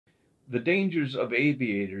The dangers of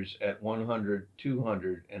aviators at 100,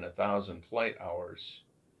 200, and 1,000 flight hours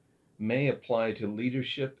may apply to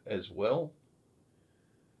leadership as well.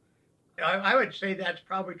 I would say that's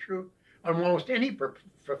probably true on almost any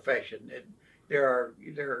profession. There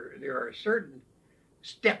are certain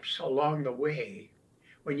steps along the way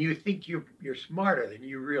when you think you're smarter than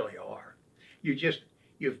you really are.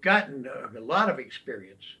 You've gotten a lot of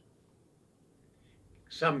experience,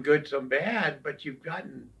 some good, some bad, but you've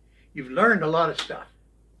learned a lot of stuff.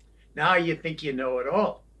 Now you think you know it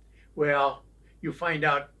all. Well, you find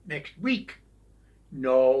out next week,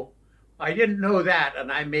 no, I didn't know that,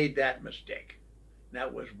 and I made that mistake.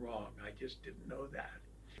 That was wrong. I just didn't know that.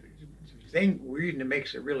 The reason that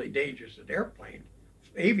makes it really dangerous at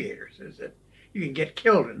aviators, is that you can get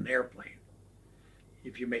killed in an airplane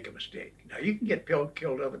if you make a mistake. Now, you can get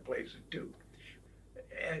killed other places too.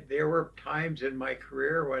 And there were times in my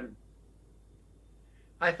career when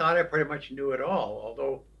I thought I pretty much knew it all,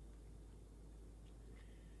 although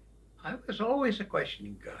I was always a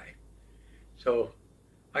questioning guy. So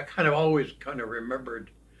I always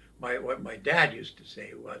remembered what my dad used to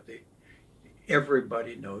say was,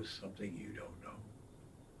 everybody knows something you don't know.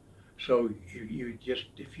 So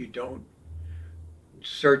if you don't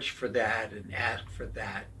search for that and ask for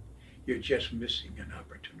that, you're just missing an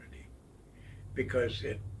opportunity. Because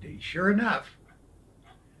sure enough,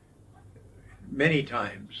 many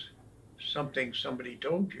times somebody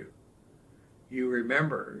told you, you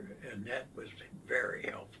remember, and that was very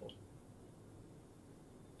helpful.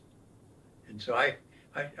 And so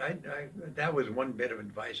that was one bit of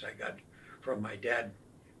advice I got from my dad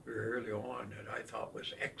very early on that I thought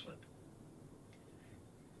was excellent.